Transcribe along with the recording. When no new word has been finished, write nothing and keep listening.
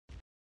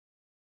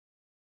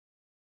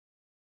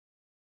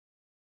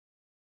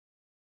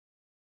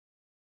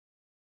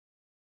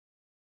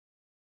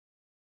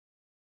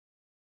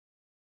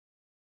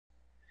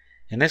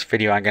In this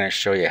video, I'm going to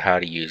show you how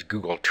to use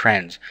Google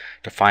Trends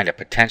to find a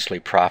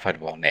potentially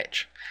profitable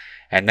niche.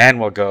 And then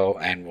we'll go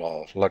and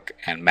we'll look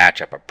and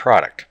match up a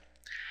product.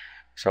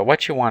 So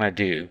what you want to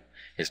do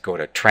is go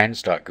to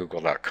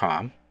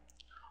trends.google.com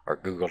or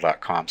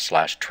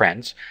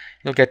google.com/trends.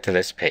 You'll get to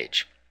this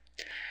page.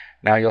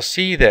 Now you'll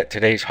see that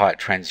today's hot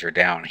trends are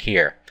down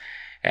here,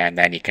 and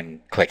then you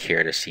can click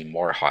here to see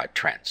more hot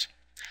trends.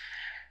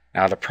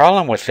 Now the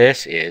problem with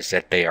this is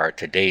that they are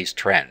today's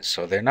trends,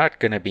 so they're not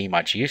going to be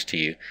much use to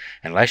you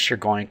unless you're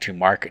going to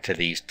market to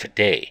these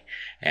today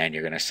and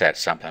you're going to set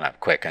something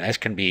up quick, and this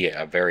can be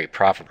a very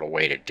profitable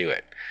way to do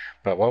it.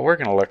 But what we're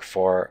going to look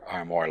for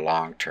are more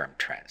long-term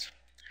trends.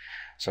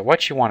 So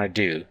what you want to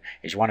do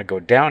is you want to go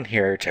down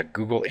here to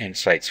Google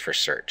Insights for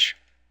search.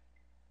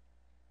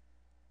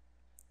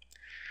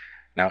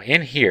 Now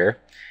in here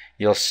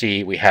you'll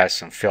see we have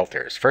some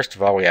filters. First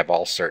of all, we have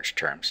all search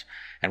terms,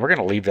 and we're going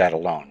to leave that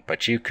alone,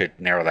 but you could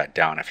narrow that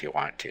down if you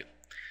want to.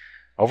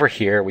 Over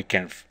here we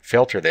can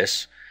filter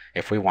this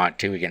if we want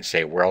to. We can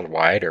say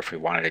worldwide, or if we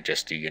wanted to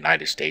just do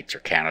United States or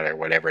Canada or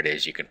whatever it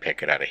is, you can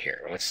pick it out of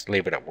here. Let's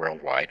leave it at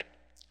worldwide.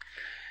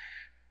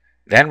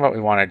 Then what we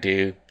want to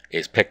do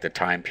is pick the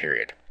time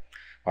period.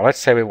 Well, let's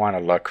say we want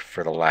to look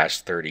for the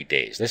last 30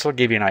 days. This will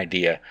give you an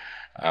idea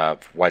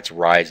of what's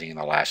rising in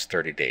the last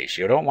 30 days.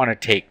 You don't want to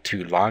take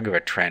too long of a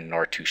trend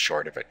nor too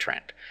short of a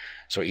trend.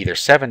 So either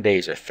 7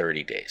 days or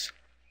 30 days.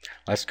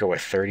 Let's go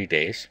with 30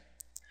 days.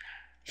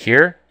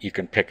 Here you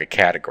can pick a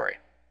category,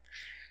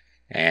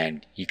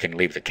 and you can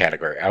leave the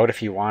category out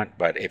if you want,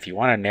 but if you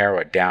want to narrow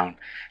it down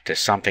to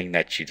something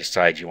that you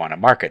decide you want to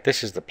market,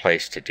 this is the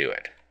place to do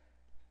it.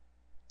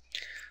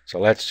 So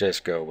let's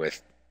just go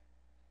with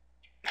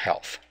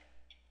health.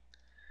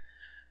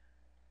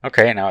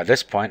 Okay, now at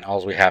this point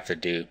all we have to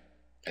do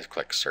is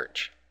click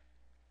search.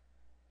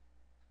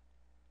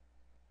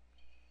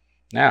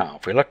 Now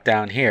if we look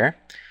down here,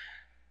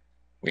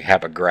 we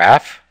have a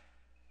graph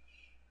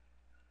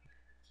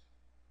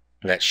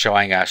that's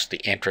showing us the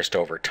interest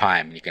over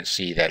time. You can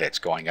see that it's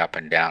going up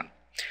and down.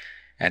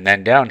 And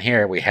then down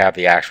here we have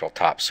the actual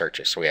top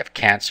searches. So we have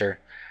cancer,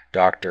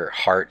 doctor,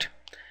 heart,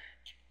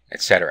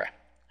 etc.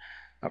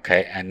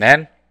 Okay, and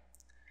then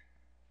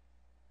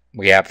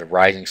we have the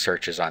rising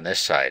searches on this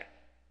side.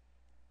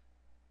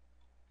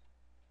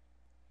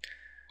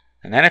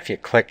 And then if you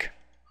click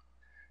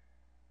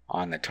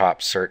on the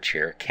top search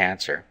here,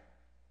 cancer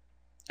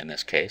in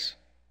this case,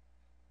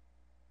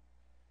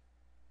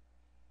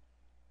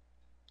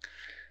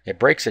 it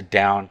breaks it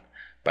down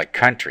by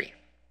country.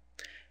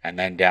 And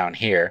then down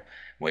here,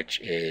 which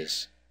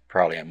is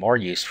probably more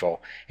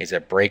useful, is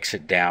it breaks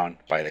it down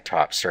by the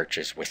top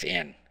searches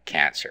within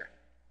cancer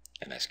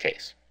in this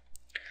case.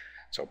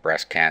 So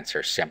breast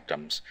cancer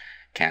symptoms,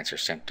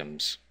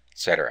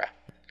 etc.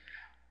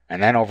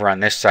 And then over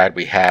on this side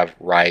we have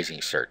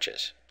rising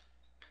searches.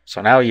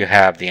 So now you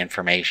have the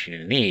information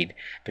you need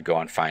to go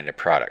and find a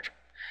product.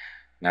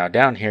 Now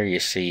down here you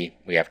see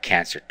we have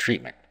cancer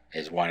treatment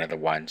is one of the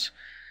ones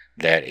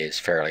that is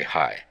fairly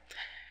high.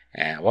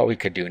 And what we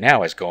could do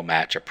now is go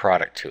match a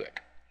product to it.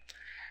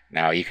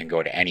 Now you can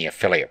go to any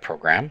affiliate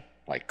program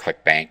like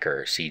ClickBank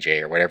or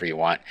CJ or whatever you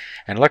want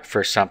and look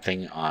for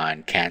something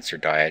on cancer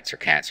diets or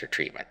cancer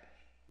treatment.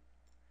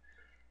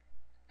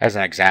 As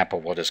an example,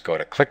 we'll just go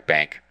to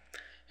ClickBank,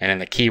 and in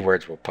the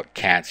keywords we'll put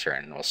cancer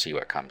and we'll see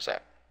what comes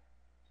up.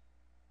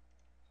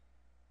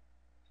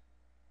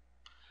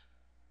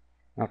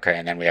 Okay,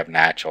 and then we have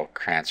natural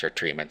cancer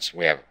treatments.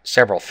 We have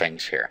several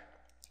things here.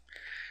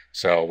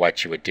 So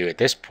what you would do at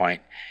this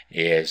point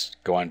is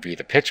go and view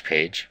the pitch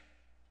page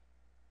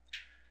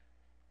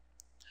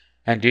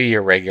and do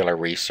your regular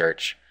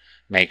research.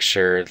 Make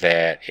sure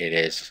that it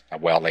is a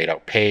well laid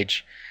out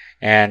page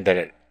and that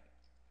it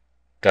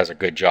does a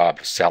good job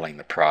of selling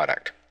the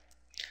product.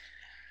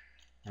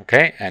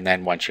 Okay, and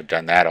then once you've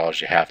done that, all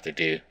you have to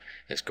do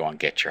is go and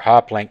get your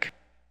hop link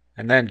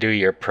and then do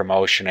your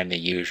promotion in the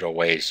usual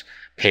ways,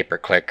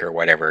 pay-per-click or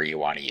whatever you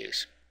want to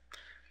use.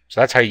 So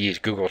that's how you use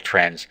Google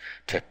Trends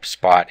to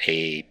spot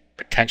a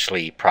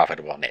potentially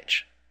profitable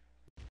niche.